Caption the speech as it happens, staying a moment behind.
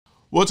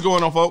What's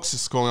going on, folks?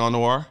 It's Colion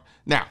Noir.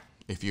 Now,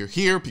 if you're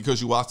here because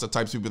you watch the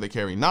types of people that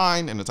carry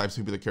 9 and the types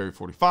of people that carry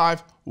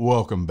 45,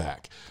 welcome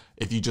back.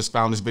 If you just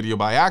found this video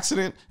by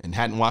accident and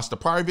hadn't watched the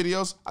prior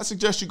videos, I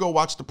suggest you go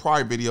watch the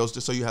prior videos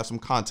just so you have some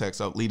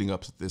context leading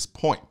up to this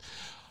point.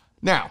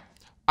 Now,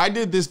 I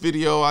did this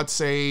video, I'd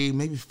say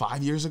maybe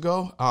 5 years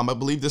ago. I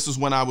believe this is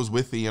when I was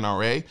with the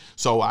NRA.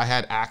 So I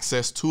had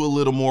access to a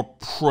little more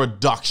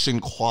production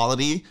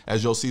quality.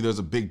 As you'll see, there's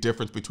a big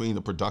difference between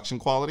the production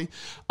quality.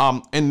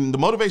 And the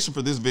motivation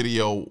for this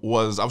video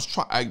was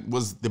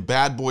was the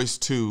Bad Boys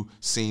 2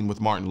 scene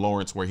with Martin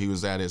Lawrence where he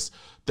was at his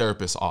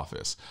therapist's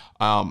office.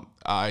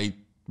 I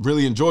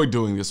really enjoyed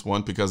doing this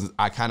one because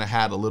I kind of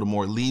had a little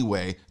more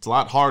leeway. It's a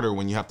lot harder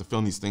when you have to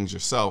film these things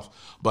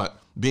yourself, but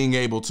being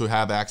able to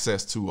have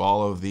access to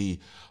all of the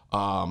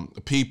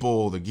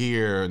people, the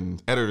gear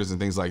and editors and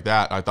things like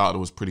that, I thought it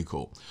was pretty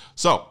cool.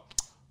 So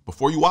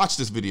before you watch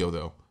this video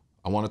though,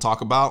 I want to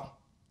talk about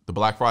the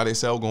Black Friday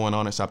sale going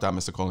on at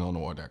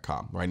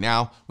shop.mrcolionnoir.com. Right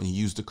now, when you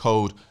use the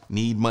code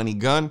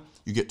NEEDMONEYGUN,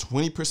 you get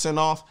 20%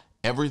 off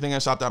everything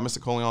at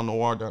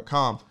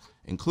shop.mrcolionnoir.com,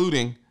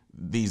 including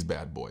these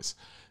bad boys.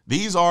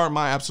 These are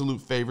my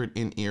absolute favorite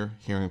in-ear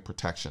hearing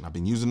protection. I've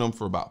been using them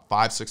for about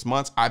 5-6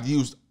 months. I've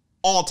used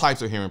all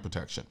types of hearing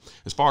protection.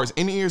 As far as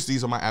in-ears,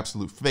 these are my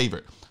absolute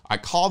favorite. I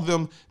call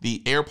them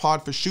the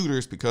AirPod for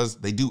shooters because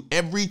they do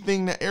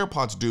everything that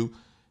AirPods do,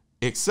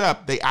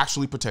 except they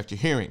actually protect your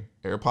hearing.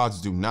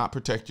 AirPods do not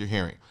protect your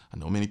hearing. I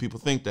know many people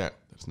think that.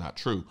 That's not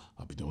true.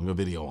 I'll be doing a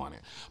video on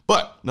it.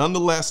 But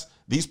nonetheless,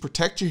 these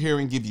protect your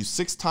hearing, give you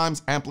 6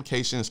 times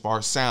amplification as far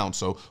as sound.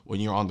 So when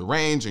you're on the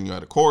range and you're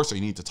at a course or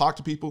you need to talk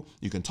to people,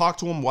 you can talk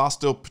to them while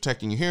still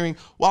protecting your hearing,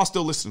 while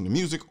still listening to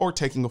music or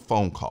taking a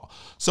phone call.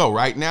 So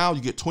right now you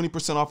get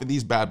 20% off of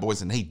these bad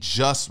boys and they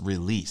just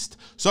released.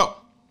 So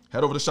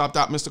head over to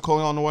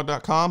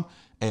shop.mrcolionnoir.com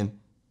and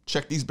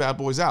check these bad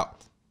boys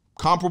out.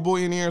 Comparable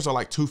in-ears are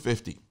like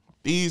 $250.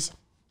 These,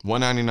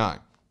 $199.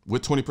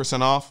 With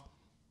 20% off,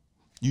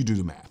 you do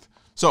the math.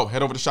 So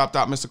head over to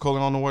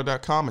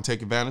shop.mrcolionnoir.com and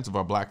take advantage of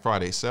our Black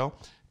Friday sale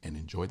and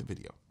enjoy the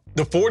video.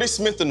 The 40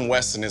 Smith &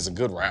 Wesson is a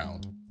good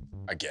round,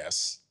 I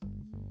guess.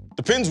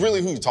 Depends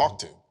really who you talk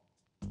to.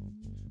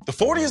 The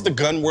 40 is the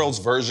gun world's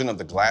version of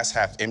the glass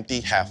half empty,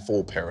 half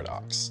full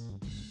paradox.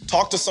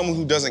 Talk to someone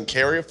who doesn't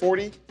carry a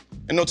 40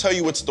 and they'll tell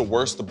you it's the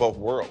worst of both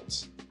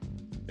worlds.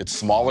 It's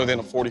smaller than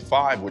a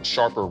 45 with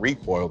sharper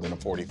recoil than a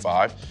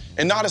 45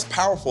 and not as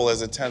powerful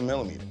as a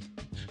 10mm.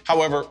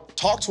 However,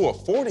 talk to a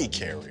 40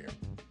 carrier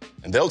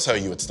and they'll tell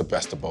you it's the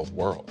best of both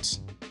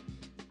worlds.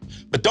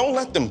 But don't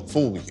let them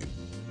fool you.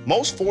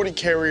 Most 40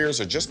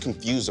 carriers are just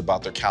confused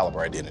about their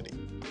caliber identity.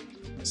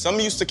 Some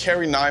used to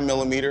carry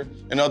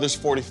 9mm and others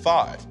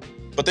 45,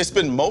 but they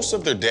spend most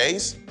of their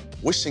days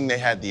wishing they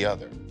had the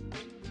other.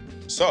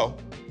 So,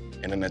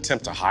 in an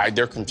attempt to hide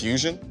their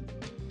confusion,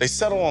 they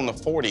settle on the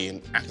 40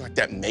 and act like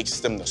that makes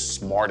them the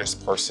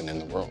smartest person in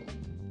the room.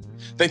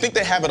 They think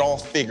they have it all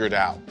figured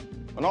out,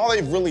 when all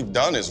they've really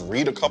done is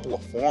read a couple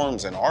of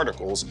forums and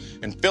articles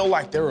and feel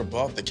like they're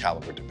above the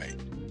caliber debate.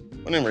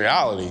 When in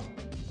reality,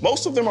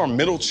 most of them are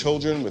middle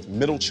children with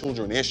middle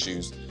children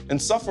issues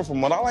and suffer from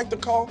what I like to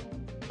call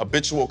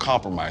habitual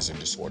compromising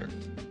disorder.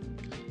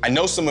 I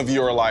know some of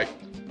you are like,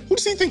 who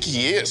does he think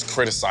he is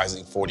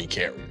criticizing 40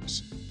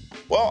 carriers?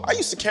 Well, I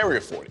used to carry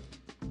a 40.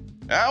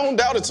 And I don't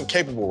doubt it's a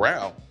capable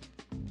round.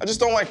 I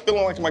just don't like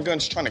feeling like my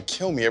gun's trying to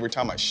kill me every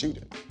time I shoot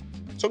it.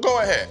 So go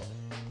ahead.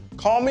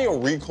 Call me a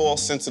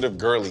recoil-sensitive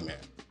girly man,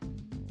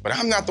 but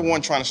I'm not the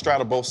one trying to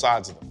straddle both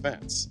sides of the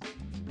fence.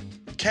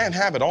 You can't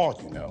have it all,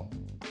 you know.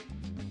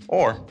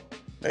 Or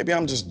maybe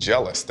I'm just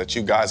jealous that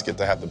you guys get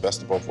to have the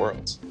best of both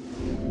worlds.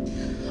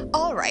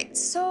 All right,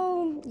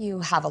 so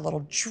you have a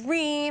little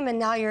dream and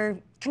now you're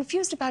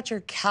confused about your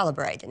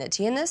caliber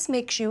identity and this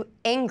makes you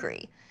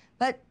angry,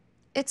 but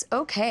it's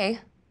okay.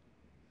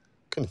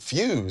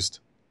 Confused?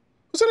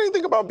 Who said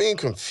anything about being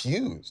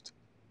confused?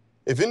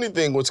 If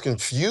anything, what's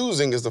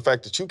confusing is the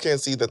fact that you can't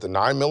see that the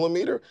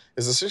 9mm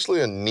is essentially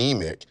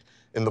anemic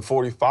and the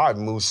 45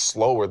 moves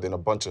slower than a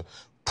bunch of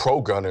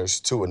pro-gunners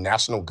to a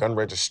national gun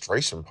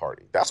registration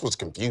party. That's what's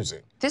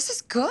confusing. This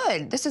is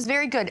good. This is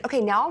very good.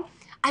 Okay, now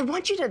I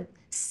want you to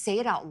say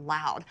it out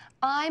loud.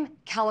 I'm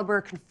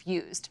caliber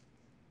confused.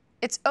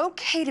 It's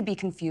okay to be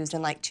confused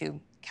in like 2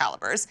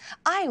 calibers.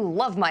 I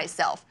love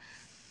myself.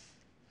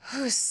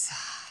 Who's...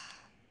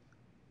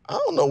 I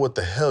don't know what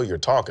the hell you're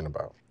talking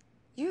about.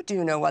 You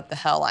do know what the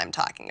hell I'm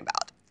talking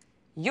about.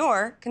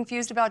 You're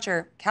confused about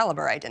your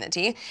caliber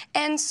identity,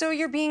 and so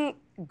you're being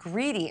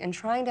greedy and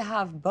trying to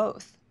have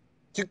both.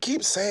 You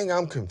keep saying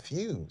I'm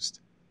confused.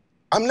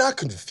 I'm not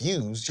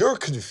confused, you're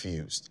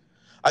confused.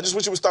 I just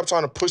wish you would stop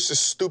trying to push this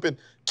stupid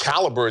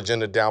caliber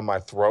agenda down my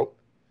throat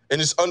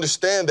and just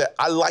understand that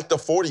I like the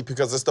 40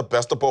 because it's the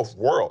best of both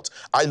worlds.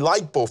 I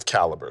like both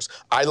calibers.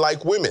 I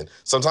like women.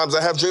 Sometimes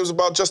I have dreams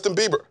about Justin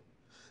Bieber.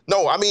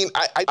 No, I mean,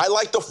 I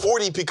like the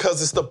 40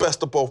 because it's the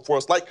best of both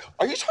worlds. Like,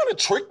 are you trying to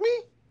trick me?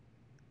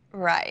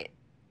 Right.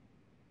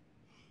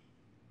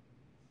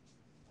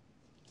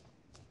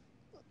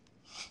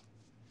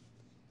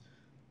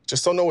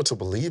 Just don't know what to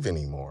believe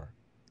anymore.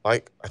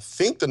 Like, I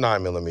think the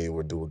 9mm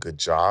would do a good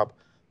job,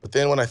 but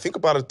then when I think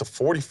about it, the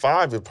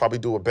 45 would probably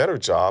do a better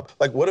job.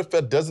 Like, what if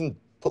it doesn't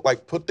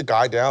put the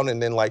guy down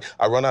and then like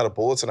I run out of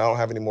bullets and I don't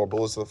have any more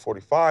bullets to the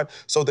 45?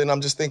 So then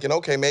I'm just thinking,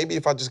 okay, maybe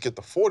if I just get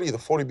the 40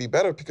 be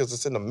better because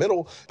it's in the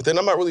middle. But then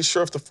I'm not really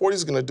sure if the 40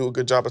 is gonna do a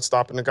good job at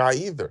stopping the guy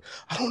either.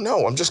 I don't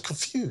know, I'm just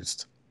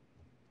confused.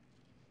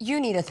 You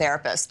need a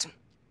therapist.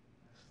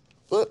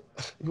 But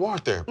you are a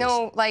therapist.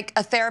 No, like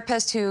a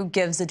therapist who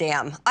gives a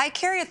damn. I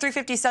carry a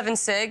 357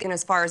 SIG, and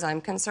as far as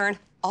I'm concerned,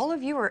 all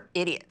of you are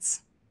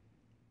idiots.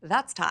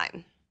 That's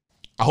time.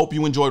 I hope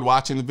you enjoyed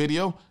watching the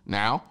video.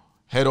 Now,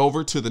 head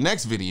over to the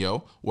next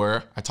video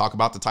where I talk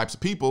about the types of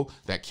people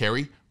that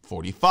carry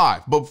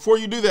 45. But before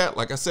you do that,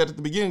 like I said at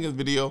the beginning of the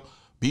video,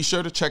 be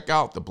sure to check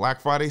out the Black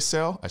Friday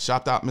sale at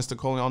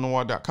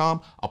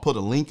shop.mrcolionnoir.com. I'll put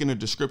a link in the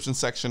description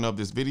section of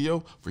this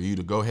video for you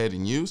to go ahead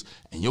and use,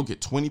 and you'll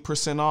get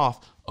 20%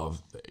 off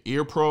of the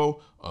Ear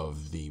Pro,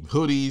 of the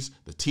hoodies,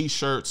 the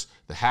t-shirts,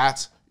 the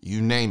hats,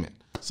 you name it.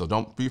 So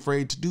don't be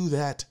afraid to do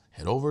that.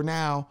 Head over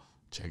now,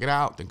 check it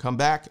out, then come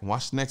back and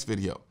watch the next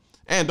video.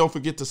 And don't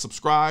forget to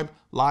subscribe,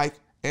 like,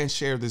 and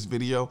share this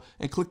video,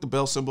 and click the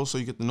bell symbol so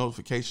you get the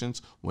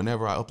notifications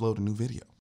whenever I upload a new video.